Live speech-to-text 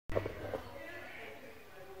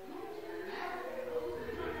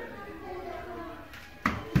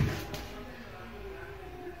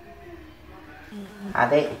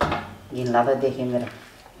आधै घिनला त देखेँ मेरो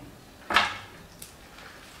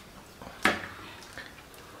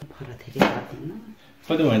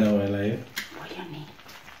कति महिना भयो लाग्यो भयो नि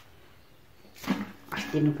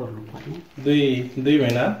अस्ति नै पर्नु पर्ने दुई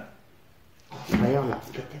महिना भयो होला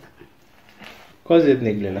त्यति त कति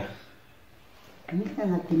निक्लेला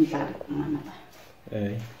निक्लेन 3-4 महिना ए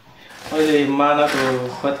अहिले मानाको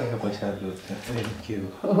कतिको पैसाहरू के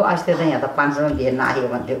हो अस्ति त यहाँ त 500 घेर्न आयो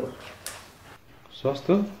भन्थ्यो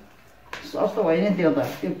सस्तो होइन त्यो त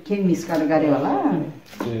त्यो के मिसकाट गरे होला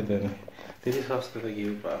त्यही त नि त्यति सस्तो त के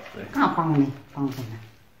बाफ्रे कहाँ पाउँदैन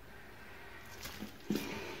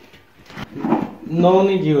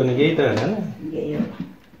नहुने के हो नि यही त होइन यही हो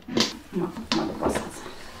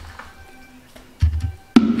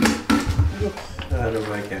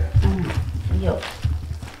यो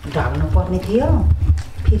ढल्नु पर्ने थियो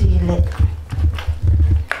फेरि यसले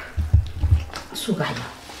सुकायो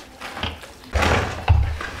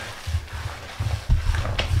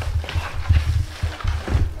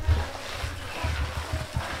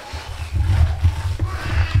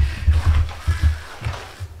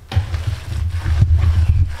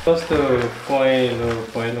कस्तो पहेँलो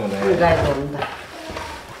हुने गाईको हो नि त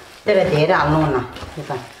त्यसलाई धेरै हाल्नु हुन्न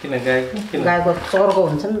किन गाईको चर्को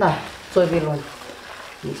हुन्छ नि त चोबिलो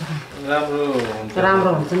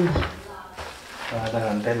राम्रो हुन्छ नि त आधा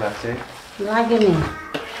घन्टै लाग्छ लाग्यो नि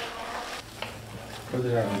कति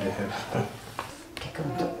राम्रो देखेर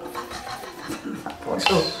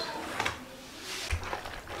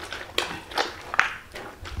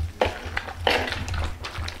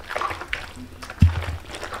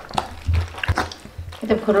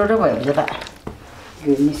त्यो फुरोरो भएपछि त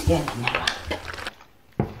घिउ निस्किहाल्ने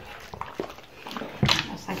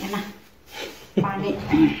सकेन पानी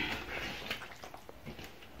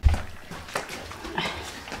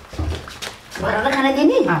भरेर खाना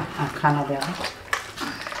दिने खाना दिएर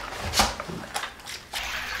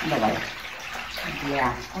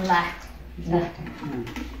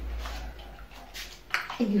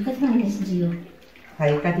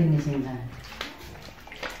कति निस्किन्छ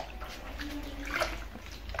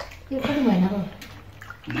यो कति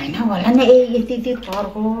महिना होला नि यति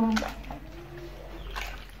तर्को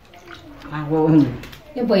अब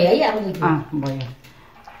यो भयो है अब भयो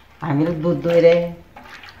हामीले दुध दुहेर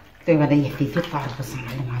त्यही भएर यति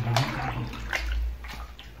तर्कोसँगले मार्नु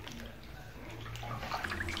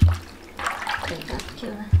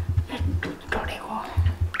दुध टढेको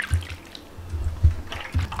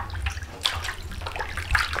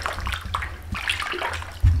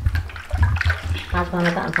पाँच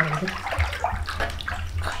महिना त आउँछ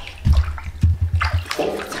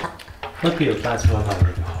कति हो 5 महिना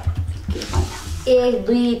 1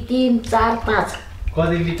 2 3 4 5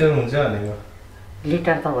 कति लिटर हुन्छ भनेको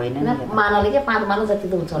लिटर त होइन नि मानले के 5 माना जति त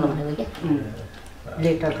हुन्छ होला भनेको के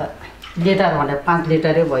लिटर भने 5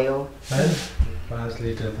 लिटरै भयो 5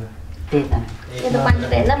 लिटर त त्यही त यो त 5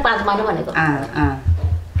 लिटर हैन 5 माना भनेको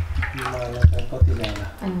माला त कति ल्याला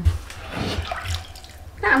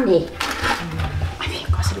नामले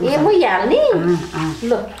ए म हाल्ने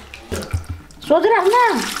ल सोधेर हाल्न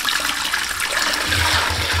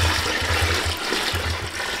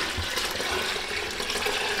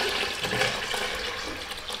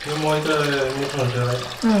यो मही त मिठो हुन्छ होला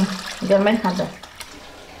जर्मन खान्छ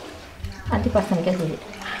आन्टी पास्दैन क्या फेरि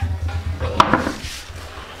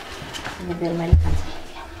जर्मन खान्छ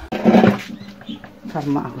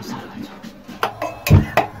घरमा आएको सामान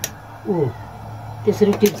ओ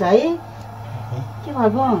त्यसरी टिप्छ है के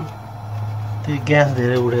भएको त्यो ग्यास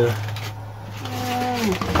धेरै उड्यो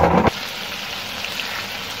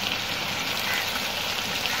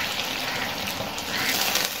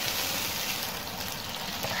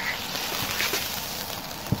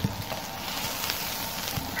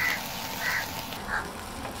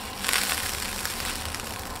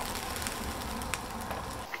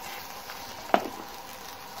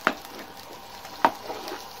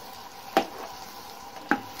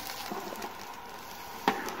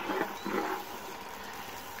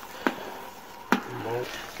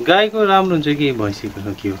गाईको राम्रो हुन्छ कि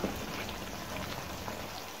भैँसीको के हो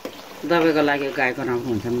दबाईको लागि गाईको राम्रो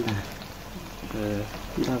हुन्छ नि त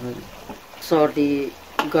दबाई सर्दी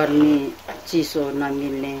गर्मी चिसो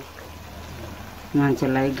नमिल्ने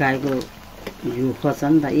मान्छेलाई गाईको घिउ खोज्छ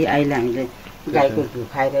नि त यी अहिले हामीले गाईको घिउ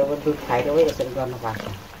खाएर दुध खाएर यसरी गर्नुपर्छ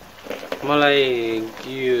मलाई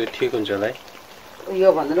यो ठिक हुन्छ होला है यो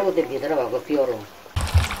भन्दा न उतै भित्र भएको प्योर हो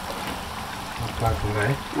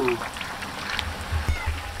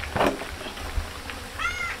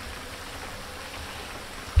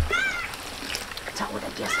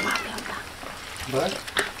ग्यास मार्ने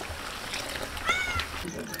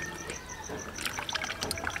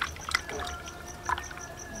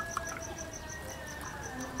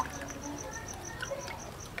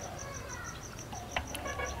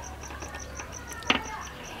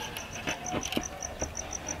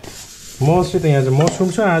मसुरी त यहाँ चाहिँ मसरुम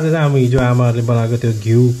छ आज चाहिँ अब हिजो आमाहरूले बनाएको त्यो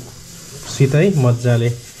घिउ सितै मजाले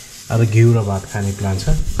अब घिउ र भात खाने प्लान छ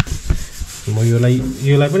म योलाई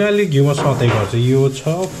पनि अलिक घिउमा सतै गर्छु यो छ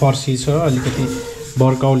फर्सी छ अलिकति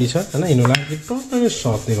बर्कौली छ हैन यिनीलाई टक्कै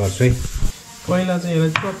सतै गर्छु है पहिला चाहिँ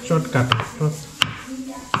यसलाई चट काट्नु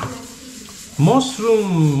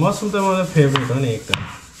मसरुम त मलाई फेभरेट हो नि एकदम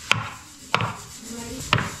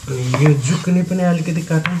अनि यो जुक्ने पनि अलिकति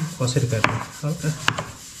काट्नु कसरी काट्नु हल्का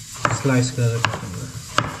स्लाइस गरेर काट्नु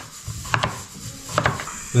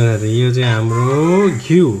यो चाहिँ हाम्रो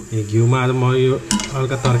घिउ यो घिउमा आज म यो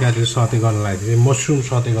हल्का तरकारी सते गर्न लाग्दैछु मसरुम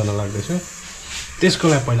सते गर्न लाग्दैछु त्यसको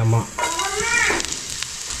लागि पहिला म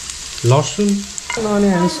लसुन अनि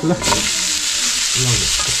हालिस् ल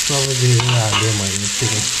सबै भेज हाल्यो मैले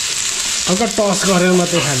चिकन हल्का टस गरेर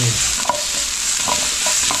मात्रै खाने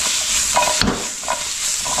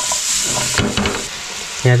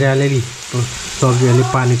यहाँ चाहिँ अलिअलि सब्जी अलि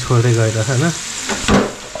पानी छोड्दै गइरहेछ होइन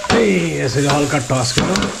यसरी हल्का टस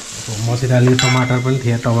गरौँ मसित अलिकति टमाटर पनि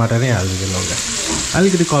थियो टमाटरै हालिदियो लौका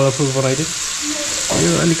अलिकति कलरफुल बनाइदियो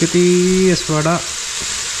यो अलिकति यसबाट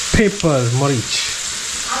पेपर मरिच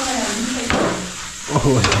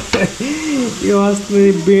ओहो यो अस्ति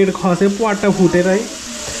बेड खसे पट्टा फुटेर है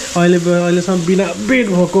अहिलेसम्म बिना बेड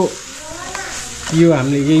भएको यो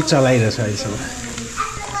हामीले यही चलाइरहेछ अहिलेसम्म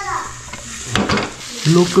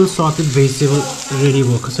लोकल सटेड भेजिटेबल रेडी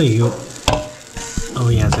भएको छ यो अब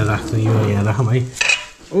यहाँ चाहिँ राख्छु यो यहाँ राखौँ है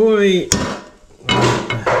ओइ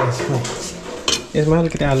यसमा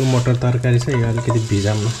अलिकति आलु मटर तरकारी छ यो अलिकति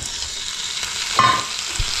भिजाउनु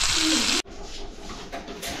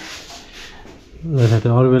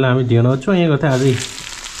अरू बेला हामी ढेँडो चोइएको थियो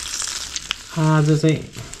आज चाहिँ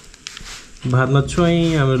भातमा चोइ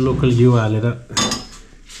हाम्रो लोकल घिउ हालेर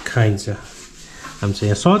खाइन्छ हामी चाहिँ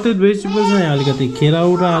यहाँ सटेड भेजिटेबल छ यहाँ अलिकति केराउ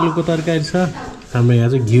र आलुको तरकारी छ हाम्रो यहाँ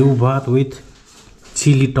चाहिँ घिउ भात विथ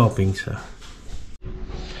चिली टपिङ छ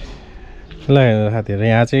ल साथीहरू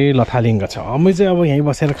यहाँ चाहिँ लथालिङ्ग छ हामी चाहिँ अब यहीँ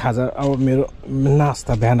बसेर खाजा अब मेरो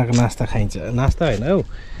नास्ता बिहानको नास्ता खाइन्छ नास्ता होइन हौ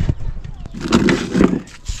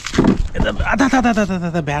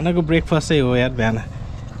यता बिहानको ब्रेकफास्ट चाहिँ हो यार बिहान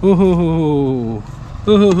ओहो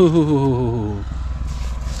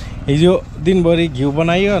हिजो दिनभरि घिउ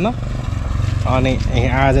बनाइयो होइन अनि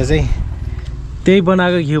आज चाहिँ त्यही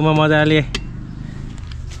बनाएको घिउमा मजाले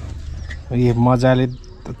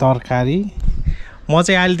तरकारी म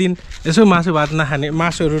चाहिँ अहिले दिन यसो मासु भात नखाने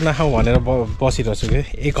मासुहरू नखाउँ भनेर बसिरहेछु कि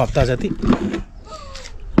एक हप्ता जति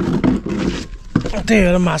त्यही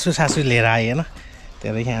भएर मासु सासु लिएर आएँ होइन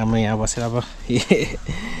त्यही भएर हाम्रो यहाँ बसेर अब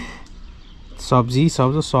सब्जी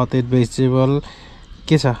सटेड भेजिटेबल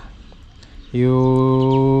के छ यो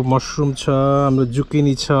मसरुम छ हाम्रो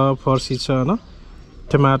जुकिनी छ फर्सी छ होइन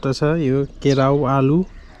टमाटर छ यो केराउ आलु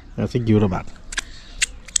यो चाहिँ घिउ र भात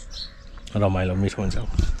रमाइलो मिठो हुन्छ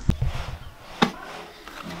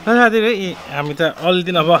साथीहरू हामी त अलि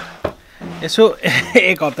दिन अब यसो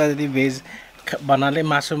एक हप्ता जति भेज बनाले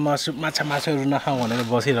माछा मासुहरू नखाउँ भनेर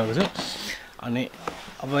बसिरहेको छु अनि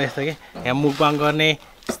अब यस्तो कि यहाँ मुकबाङ गर्ने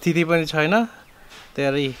स्थिति पनि छैन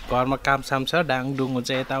त्यही घरमा कामसाम छ डाङडुङ हुन्छ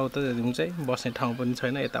यताउता हुन्छ बस्ने ठाउँ पनि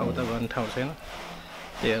छैन यताउता गर्ने ठाउँ छैन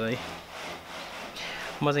त्यही भएर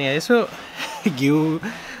म चाहिँ यहाँ यसो घिउ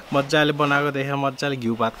मजाले बनाएको देखेर मजाले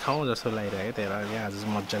घिउ भात खाउँ जस्तो लागिरहेको त्यही भएर आज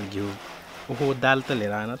मजाले घिउ ओहो दाल त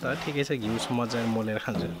लिएर आएन तर ठिकै छ घिउ मजाले मोलेर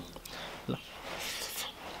खान्छु ल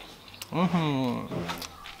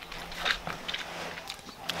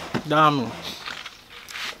दामी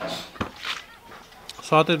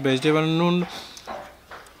सटेड भेजिटेबल नुन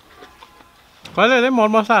कहिले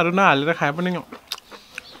मरमसलाहरू नहालेर खाए पनि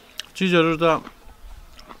चिजहरू त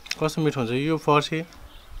कस्तो मिठो हुन्छ यो फर्सी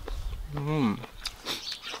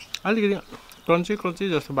अलिकति क्रन्ची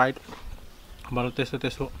जस्तो बाइटबाट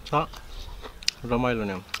त्यस्तो छ रमाइलो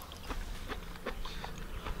नि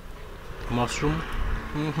मसरुम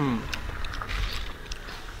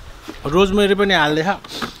रोजमेरी पनि हाल्दैछ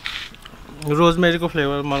रोजमेरीको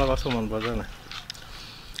फ्लेभर मलाई कस्तो मनपर्छ नि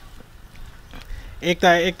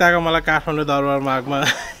एकताको मलाई काठमाडौँ दरबार मागमा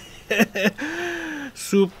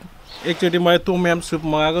सुप एकचोटि मैले तोमयाम सुप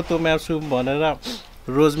मगाएको तोमयाम सुप भनेर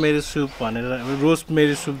रोजमेरी सुप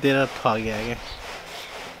दिएर ठग्यो क्या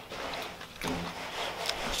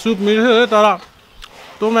सुप मिठो थियो तर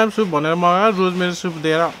तोमयाम सुप भनेर मगाएको रोजमेरी सुप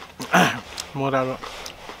दिएर मरारो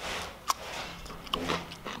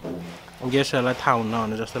गेस्टहरूलाई थाहा हुन्न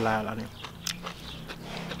भने जस्तो लाग्यो होला नि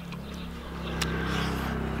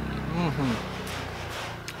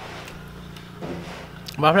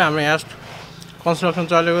बाफ्रे हाम्रो यहाँ कन्स्ट्रक्सन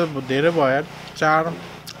चलेको धेरै भयो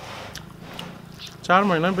 4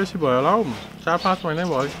 महिना बेसी भयो होला हौ 4-5 महिना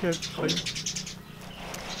भयो कि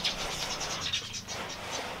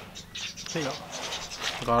त्यही हो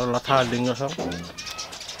घर लथालिङ्ग छ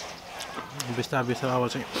बिस्तारै बिस्तारै अब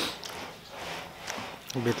चाहिँ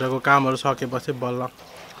भित्रको कामहरू सकेपछि बल्ल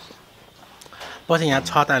पछि यहाँ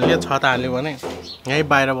छत हाल्यो भने यहीँ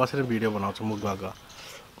बाहिर बसेर भिडियो बनाउँछु मुखबाग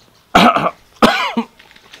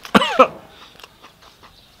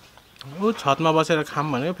ऊ छतमा बसेर खाम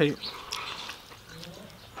भनेको फेरि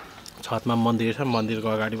छतमा मन्दिर छ मन्दिरको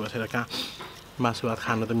अगाडि बसेर कहाँ मासु भात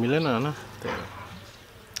खानु त मिलेन होइन त्यही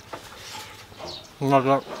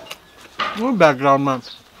मतलब ब्याकग्राउन्डमा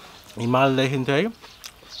हिमाल देखिन्थ्यो है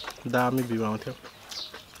दामी भ्यू आउँथ्यो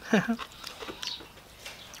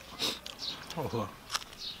ओहो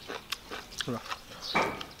ल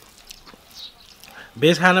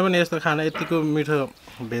भेज खाना पनि यस्तो खाना यतिको मिठो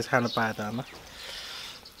भेज खाना पाए त आमा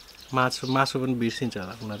मासु पनि बिर्सिन्छ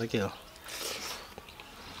होला उनीहरू त के हो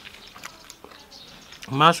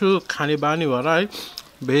मासु खाने बानी भएर है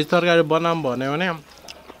भेज तरकारी बनाऊँ भन्यो भने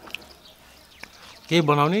के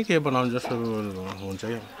बनाउने जस्तो हुन्छ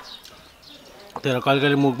क्या तर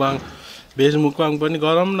कहिले मुकबाङ भेज मुकबाङ पनि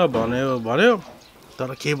गरौँ न भन्यो तर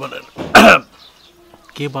के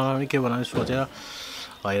बनाउने सोचेर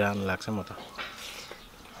हैरान लाग्छ म त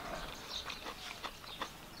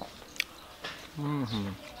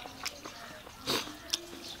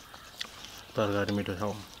तरकारी मिठो छ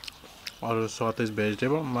अरू सतेज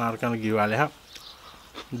भेजिटेबल म अर्कामा घिउ हाले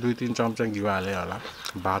 2-3 चम्चा घिउ हाले होला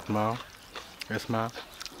भातमा यसमा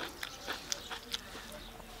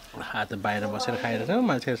हात बाहिर बसेर खाइरहेछ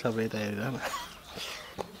मान्छेहरू सबै त हेरेर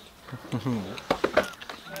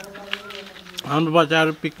हाम्रो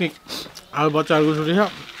बच्चाहरू पिकनिक अब बच्चाहरूको छुट्टी छ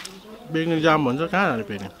पिकनिक जाम भन्छ कहाँ जाने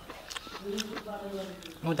पिकनिक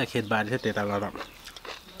उता खेतबारी छ त्यता गएर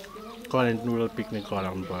करेन्ट नुडल पिकनिक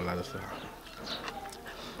गराउनु पर्ला जस्तो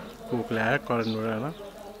कुक ल्याएर करेन्ट नुडल होइन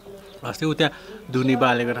अस्ति उ त्यहाँ धुनी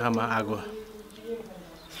बालेको ठाउँमा आगो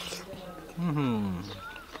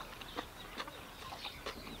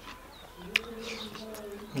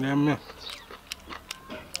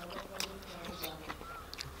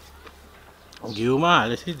घिउमा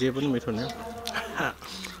हालेपछि जे पनि मिठो हुने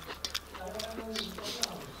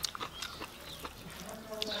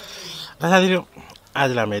साथीहरू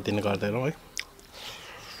आजलाई हामी यति नै गर्दैनौँ है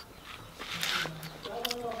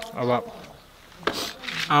अब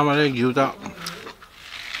आमाले घिउ त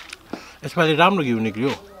यसपालि राम्रो घिउ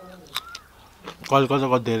निक्ल्यो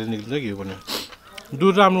कलकत्ताको धेरै निक्लिन्छ घिउ पनि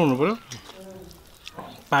दुध राम्रो हुनु पऱ्यो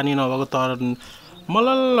पानी नभएको तर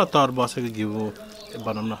मलल्ल तर बसेको घिउ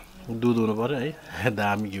बनाउँ न दुध हुनु पऱ्यो है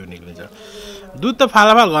दामी घिउ निक्लिन्छ दुध त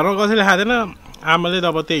फालाफाल घरमा कसैले खाँदैन आमाले त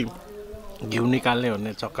अब त्यही घिउ निकाल्ने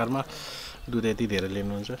भन्ने चक्करमा दुध यति धेरै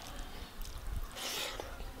लिनुहुन्छ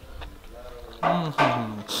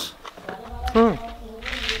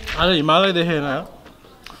आज हिमालय देखेन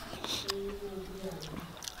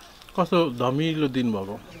कस्तो धमिलो दिन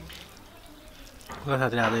भएको र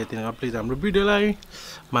साथै आज यति नै प्लिज हाम्रो भिडियोलाई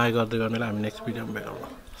माया गर्दै गर्नेलाई हामी नेक्स्ट भिडियोमा भेटौँ